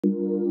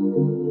Me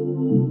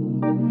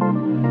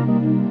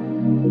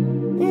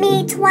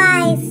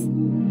twice.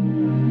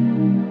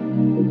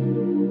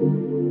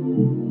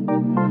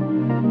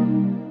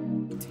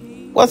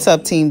 What's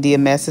up, Team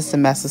DMS? It's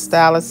Semester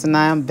Stylist, and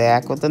I am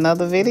back with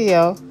another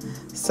video.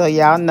 So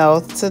y'all know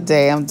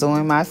today I'm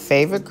doing my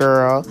favorite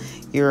girl.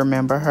 You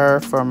remember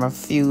her from a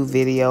few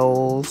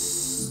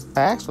videos.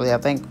 Actually, I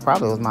think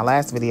probably was my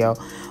last video.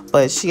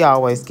 But she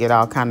always get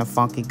all kind of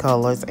funky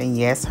colors. And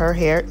yes, her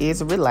hair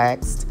is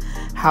relaxed.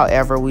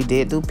 However, we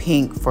did do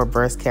pink for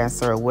Breast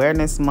Cancer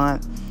Awareness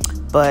Month.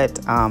 But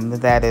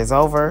that is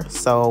over.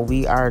 So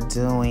we are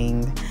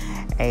doing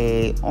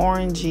a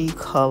orangey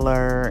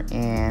color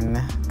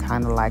and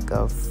kind of like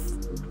a,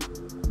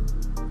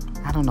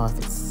 I don't know if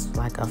it's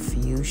like a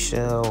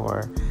fuchsia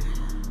or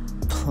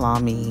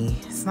plummy.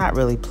 It's not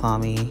really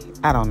plummy.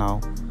 I don't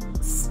know.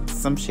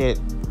 Some shit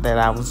that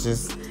I was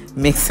just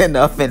mixing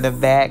up in the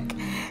back.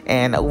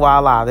 And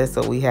voila, that's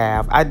what we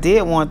have. I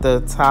did want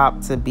the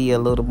top to be a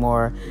little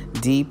more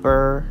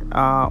deeper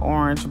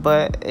orange,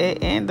 but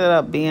it ended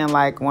up being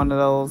like one of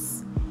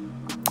those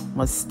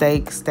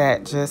mistakes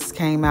that just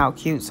came out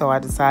cute. So I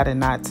decided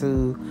not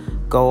to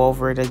go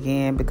over it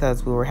again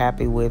because we were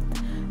happy with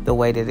the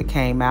way that it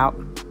came out.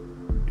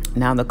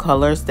 Now the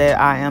colors that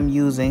I am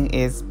using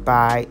is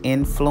by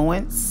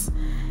Influence,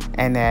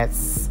 and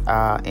that's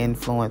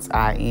Influence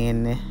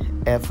INFLUANCE.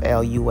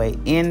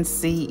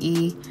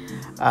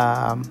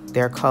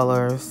 Their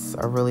colors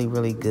are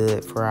really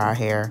good for our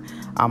hair.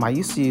 I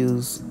used to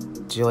use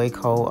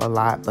Joico a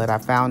lot, but I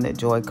found that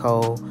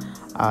Joico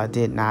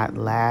did not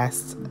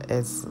last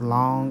as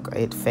long.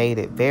 It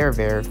faded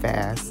very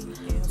fast.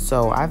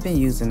 So I've been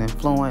using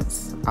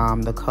Influence.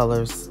 The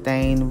colors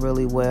stain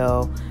really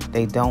well.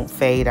 They don't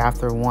fade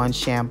after one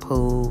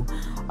shampoo.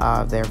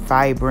 They're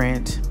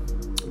vibrant.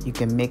 You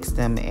can mix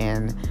them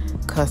and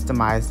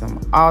customize them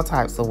all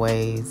types of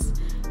ways,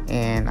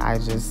 and I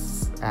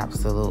just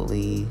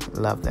absolutely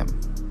love them.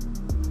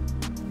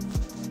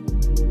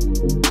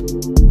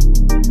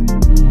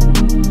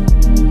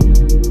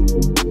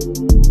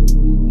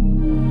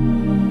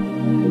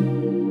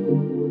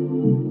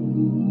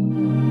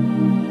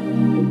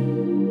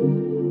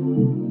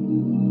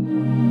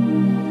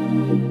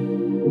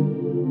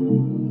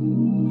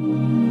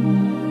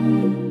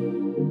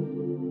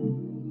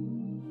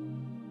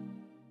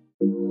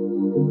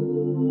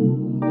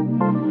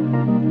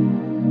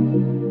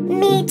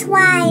 Me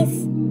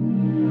twice.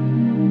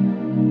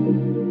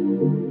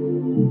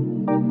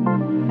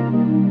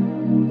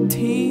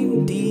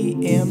 Team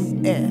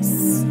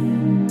DMS.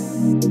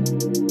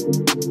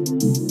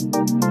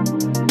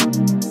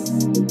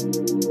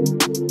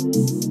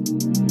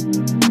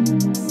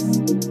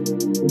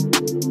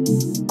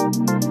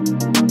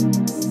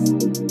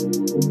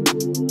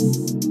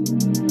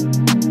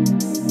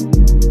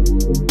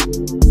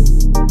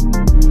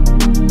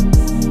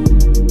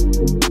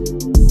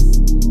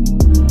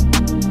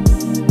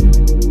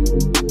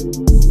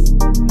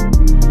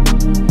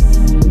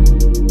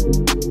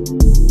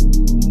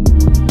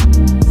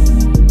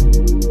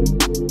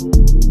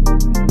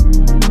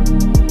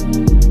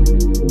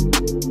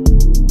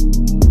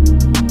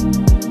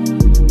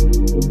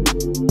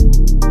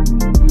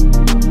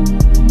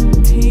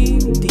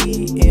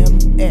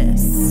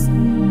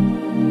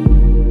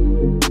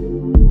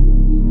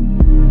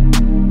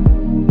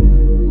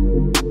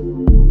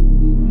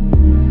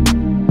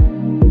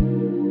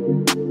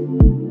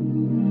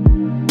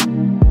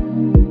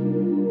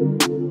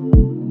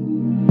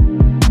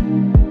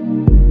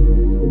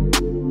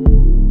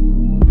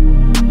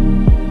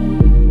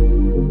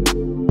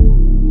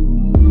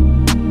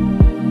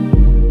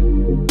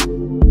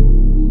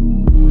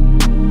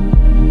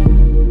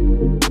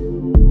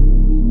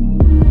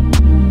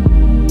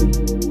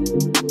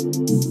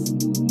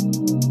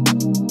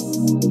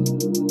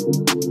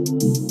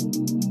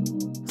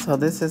 So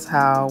this is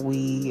how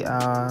we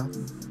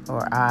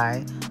or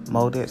I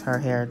molded her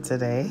hair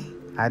today.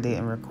 I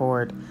didn't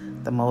record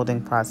the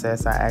molding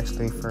process. I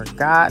actually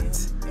forgot.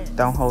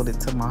 Don't hold it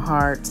to my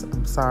heart.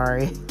 I'm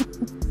sorry.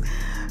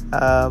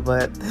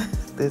 But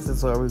this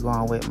is where we're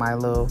going with my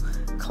little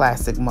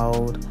classic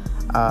mold.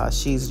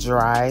 She's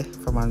dry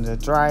from under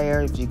the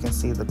dryer. If you can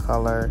see the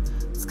color,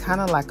 it's kind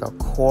of like a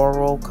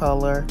coral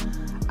color.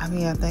 I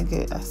mean, I think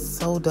it's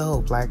so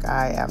dope. Like,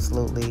 I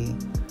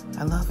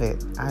love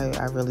it.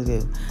 I really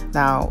do.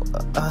 Now,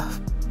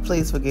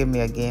 please forgive me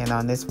again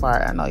on this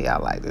part. I know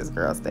y'all like this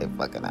girl stay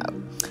fucking up.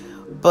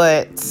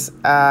 But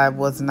I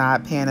was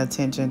not paying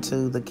attention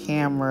to the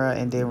camera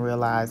and didn't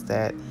realize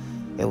that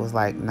it was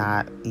like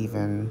not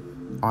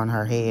even on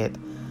her head.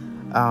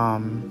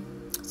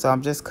 So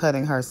I'm just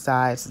cutting her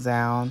sides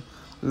down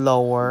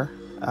lower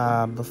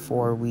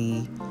before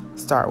we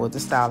start with the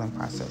styling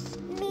process.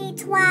 Me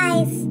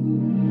twice.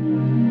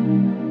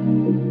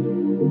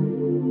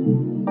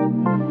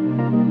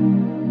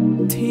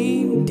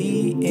 Team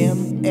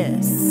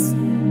DMS.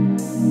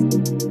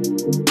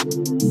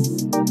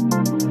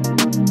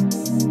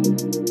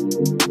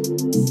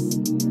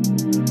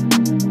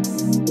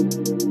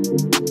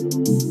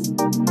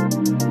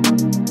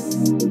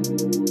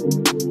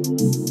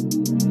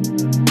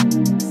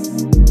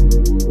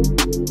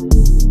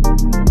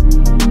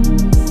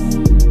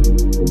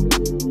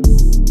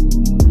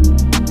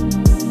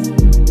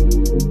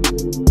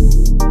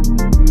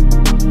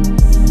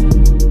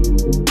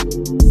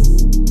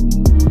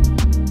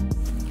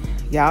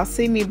 Y'all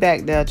see me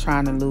back there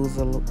trying to lose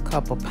a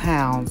couple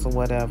pounds or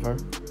whatever.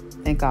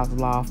 I think I've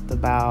lost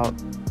about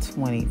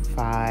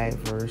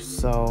 25 or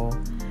so.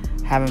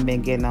 Haven't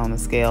been getting on the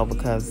scale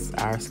because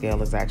our scale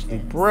is actually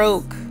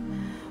broke.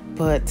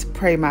 But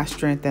pray my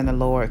strength in the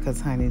Lord, because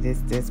honey,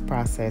 this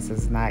process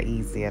is not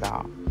easy at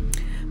all.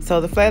 So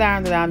the flat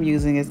iron that I'm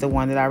using is the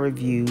one that I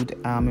reviewed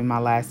in my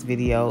last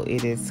video.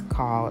 It is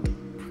called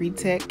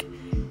Pritech,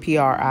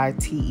 Pritech.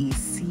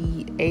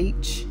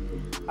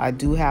 I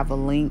do have a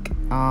link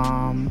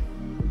on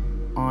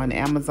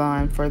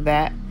Amazon for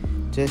that.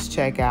 Just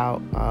check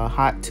out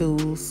Hot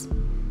Tools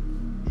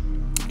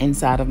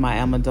inside of my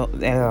Amazon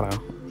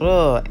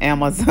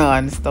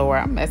store.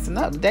 I'm messing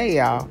up today,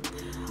 y'all.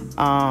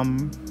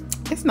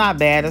 It's not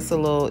bad. It's a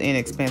little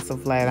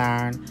inexpensive flat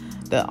iron.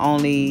 The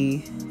only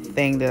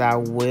thing that I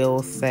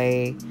will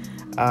say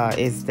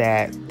is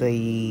that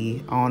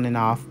the on and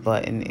off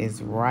button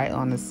is right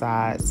on the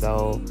side,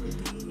 so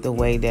the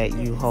way that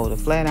you hold the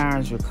flat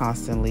irons, you're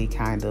constantly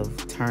kind of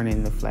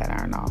turning the flat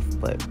iron off.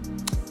 But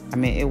I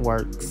mean, it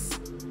works.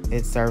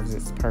 It serves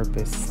its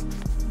purpose.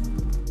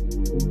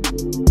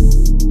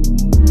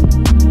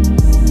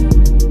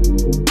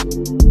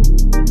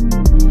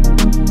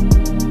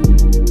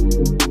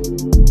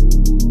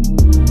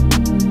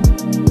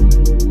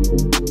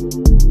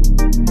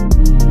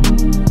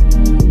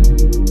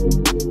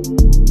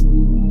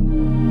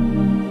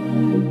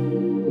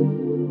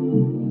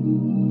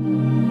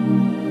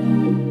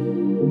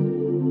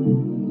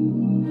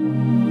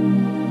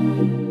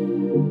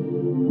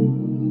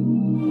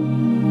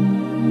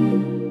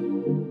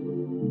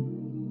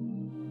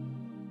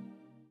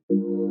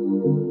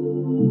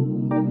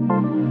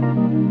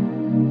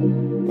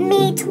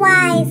 Me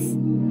twice.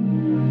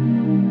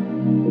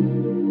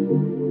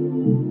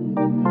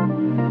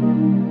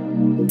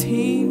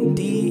 Team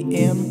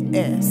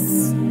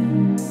DMS.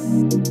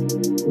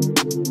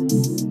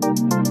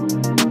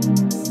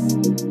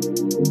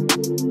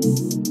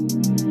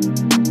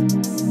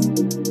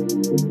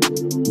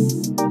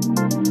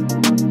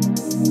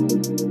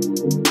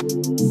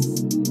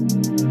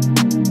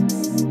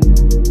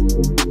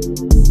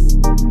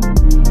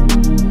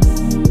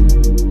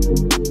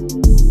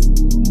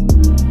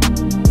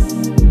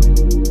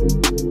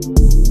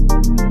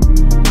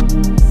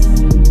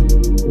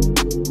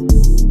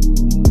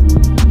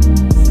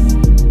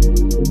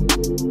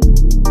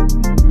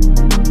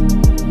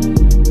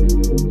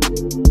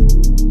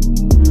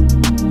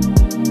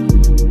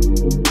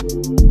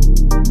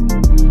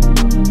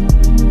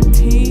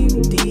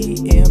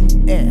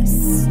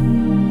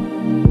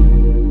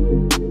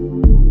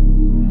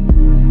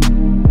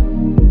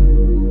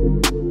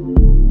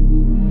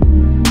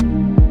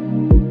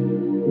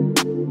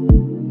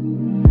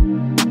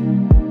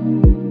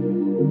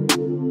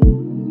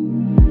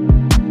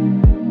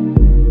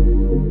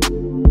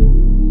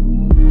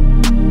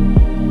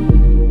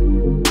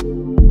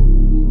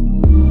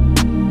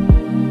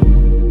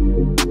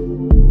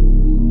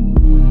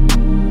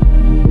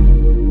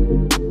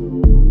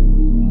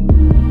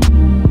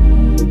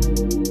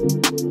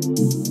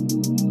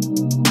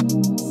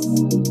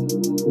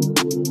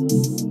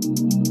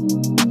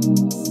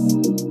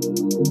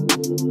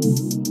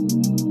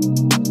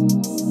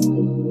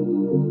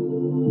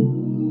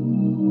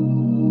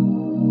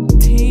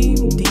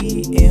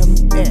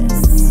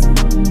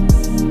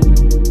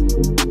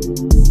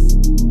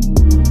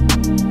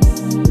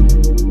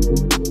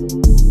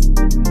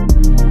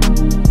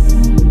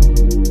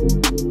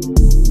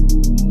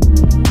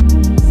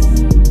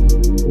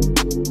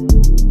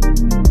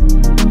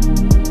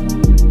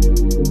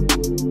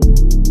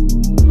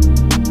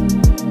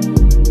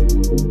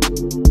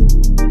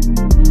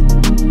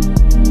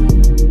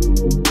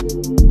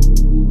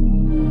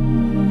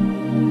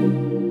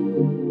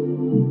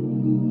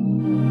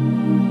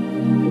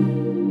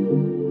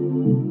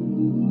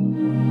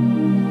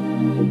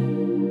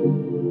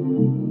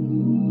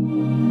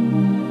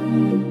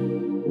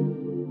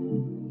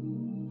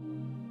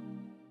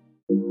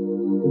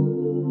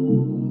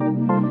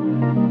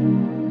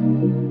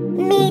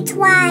 Me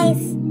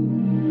twice.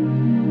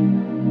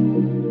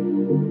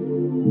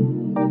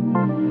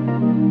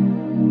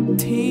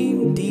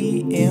 Team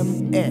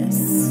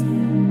DMS.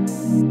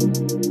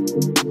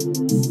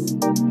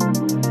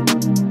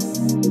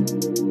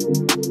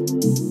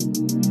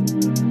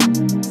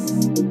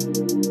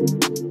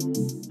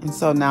 And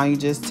so now you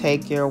just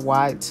take your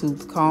wide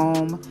tooth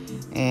comb,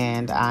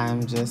 and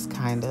I'm just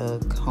kind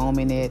of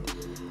combing it,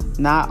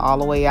 not all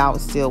the way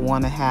out. Still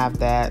want to have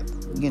that,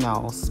 you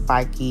know,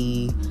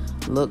 spiky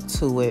look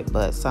to it,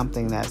 but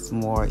something that's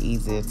more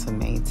easier to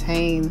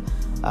maintain.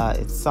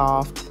 It's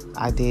soft.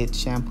 I did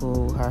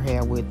shampoo her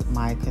hair with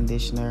my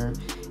conditioner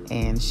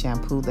and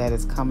shampoo that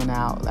is coming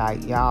out.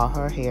 Like, y'all,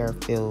 her hair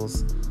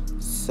feels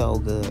so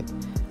good.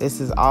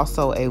 This is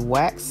also a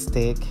wax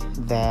stick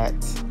that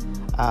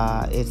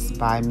it's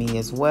by me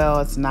as well.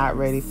 It's not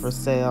ready for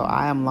sale.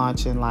 I am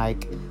launching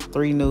like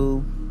four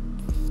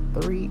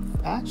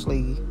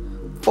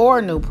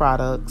new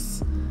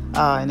products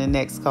in the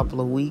next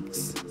couple of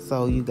weeks,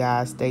 so you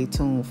guys stay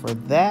tuned for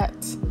that.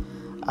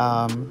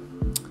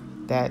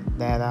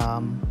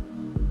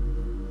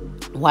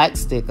 wax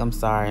stick. I'm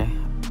sorry.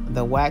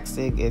 The wax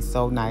stick is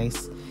so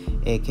nice.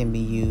 It can be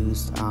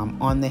used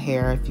on the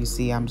hair. If you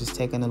see, I'm just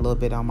taking a little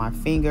bit on my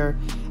finger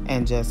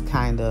and just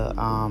kind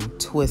of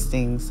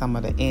twisting some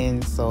of the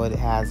ends so it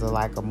has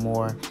like a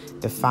more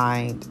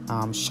defined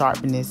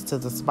sharpness to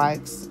the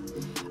spikes,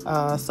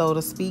 so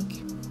to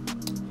speak.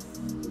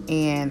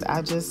 And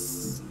I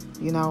just,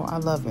 you know, I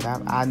love it.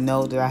 I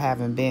know that I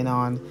haven't been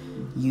on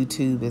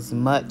YouTube as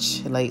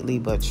much lately,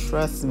 but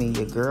trust me,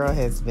 your girl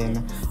has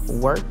been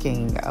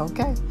working.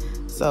 Okay,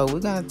 so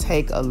we're gonna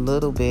take a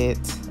little bit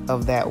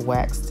of that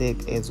wax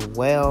stick as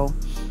well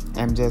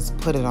and just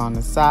put it on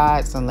the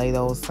sides and lay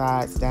those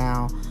sides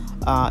down.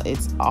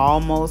 It's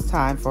almost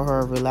time for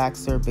her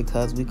relaxer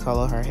because we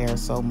color her hair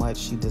so much.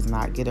 She does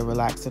not get a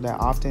relaxer that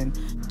often,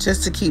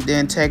 just to keep the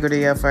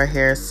integrity of her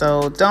hair.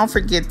 So don't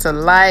forget to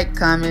like,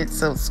 comment,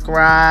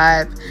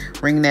 subscribe,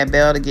 ring that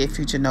bell to get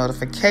future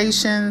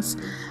notifications.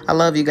 I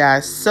love you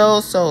guys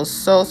so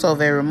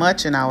very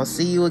much, and I will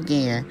see you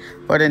again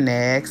for the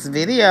next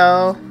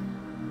video.